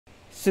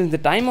Since the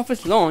time of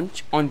its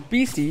launch on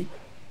PC,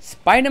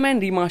 Spider-Man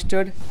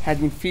Remastered has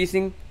been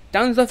facing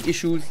tons of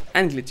issues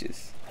and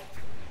glitches.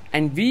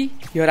 And we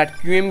here at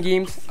QM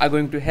Games are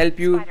going to help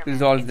you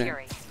resolve them.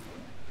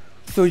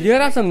 So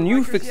here are some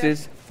new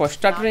fixes for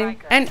stuttering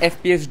and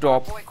FPS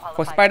drop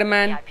for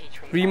Spider-Man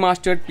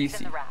Remastered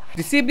PC.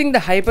 Disabling the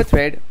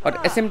hyperthread or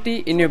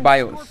SMT in your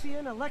BIOS.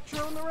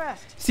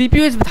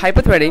 CPUs with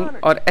hyperthreading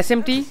or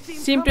SMT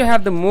seem to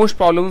have the most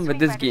problem with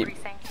this game.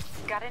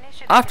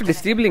 After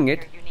disabling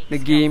it, the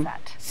game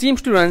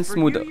seems to run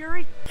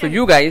smoother. So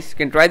you guys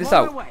can try this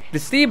out.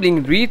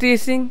 Disabling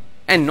Raytracing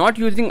and not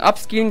using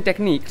upscaling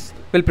techniques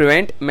will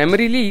prevent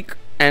memory leak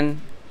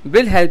and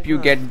will help you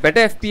get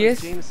better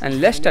FPS and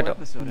less stutter.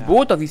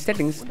 Both of these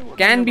settings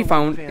can be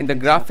found in the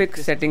graphics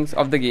settings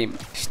of the game.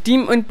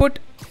 Steam input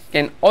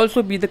can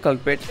also be the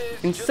culprit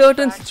in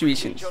certain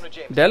situations.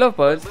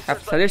 Developers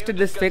have suggested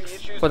this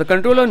fix for the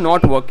controller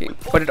not working,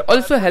 but it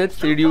also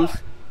helps reduce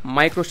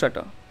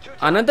microstutter.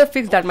 Another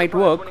fix that might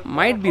work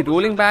might be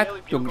rolling back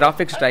your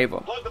graphics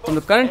driver from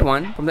the current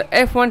one from the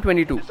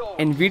F122.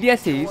 Nvidia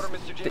says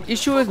the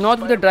issue is not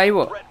with the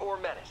driver,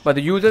 but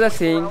the users are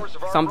saying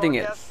something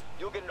else.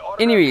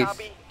 Anyways,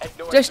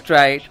 just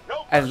try it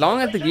as long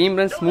as the game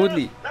runs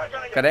smoothly,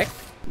 correct?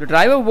 The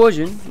driver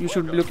version you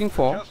should be looking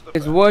for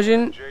is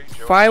version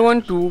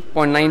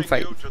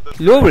 512.95.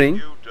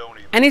 Lowering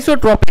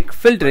Anisotropic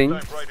filtering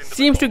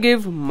seems to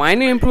give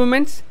minor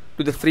improvements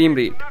to the frame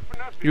rate.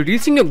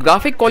 Reducing your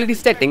graphic quality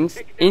settings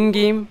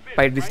in-game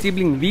by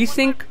disabling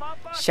VSync,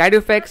 shadow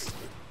effects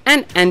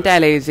and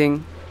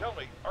anti-aliasing,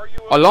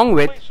 along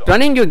with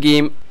running your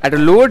game at a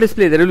lower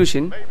display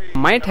resolution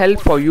might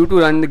help for you to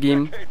run the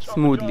game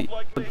smoothly.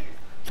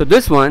 So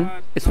this one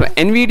is for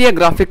Nvidia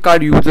graphic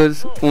card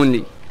users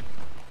only.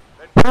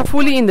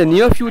 Hopefully in the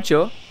near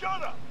future,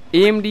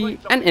 AMD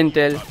and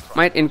Intel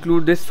might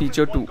include this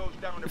feature too.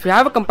 If you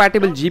have a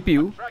compatible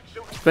GPU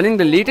running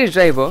the latest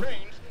driver,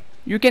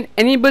 you can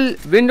enable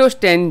Windows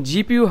 10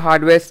 GPU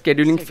hardware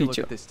scheduling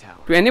feature.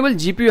 To enable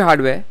GPU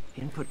hardware,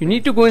 you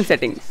need to go in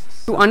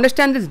settings. To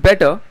understand this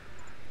better,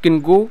 you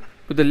can go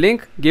to the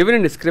link given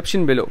in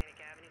description below.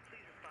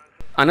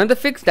 Another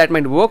fix that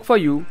might work for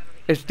you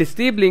is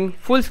disabling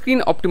full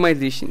screen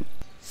optimization.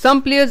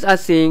 Some players are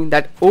saying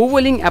that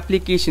overlaying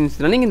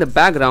applications running in the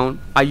background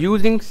are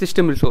using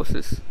system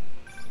resources.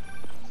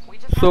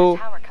 So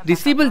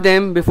disable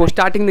them before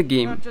starting the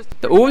game.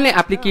 The overlay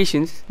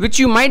applications which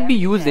you might be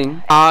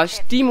using are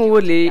Steam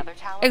Overlay,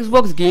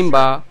 Xbox Game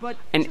Bar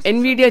and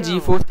Nvidia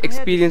GeForce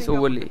Experience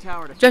Overlay.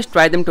 Just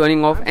try them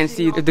turning off and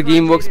see if the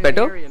game works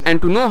better.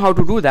 And to know how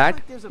to do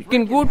that, you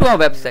can go to our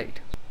website.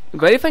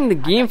 Verifying the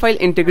game file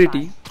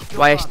integrity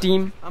via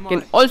Steam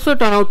can also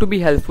turn out to be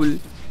helpful,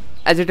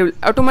 as it will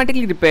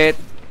automatically repair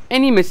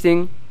any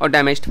missing or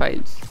damaged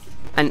files.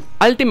 And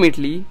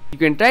ultimately, you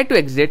can try to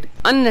exit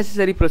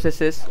unnecessary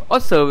processes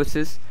or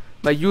services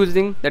by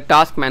using the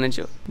task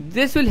manager.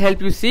 This will help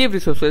you save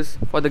resources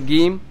for the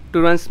game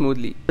to run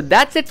smoothly. So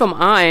that's it from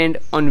our end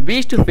on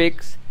ways to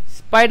fix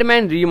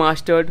Spider-Man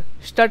Remastered,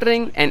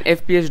 stuttering and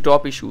FPS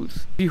drop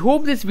issues. We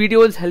hope this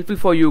video is helpful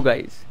for you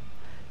guys.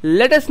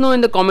 Let us know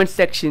in the comments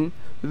section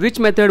which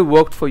method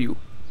worked for you.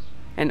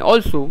 And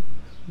also,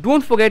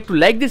 don't forget to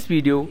like this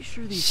video,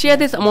 share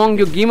this among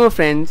your gamer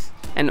friends,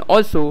 and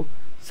also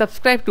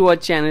subscribe to our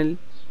channel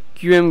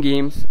QM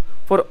Games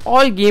for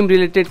all game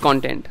related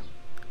content.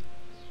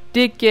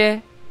 Take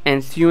care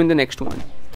and see you in the next one.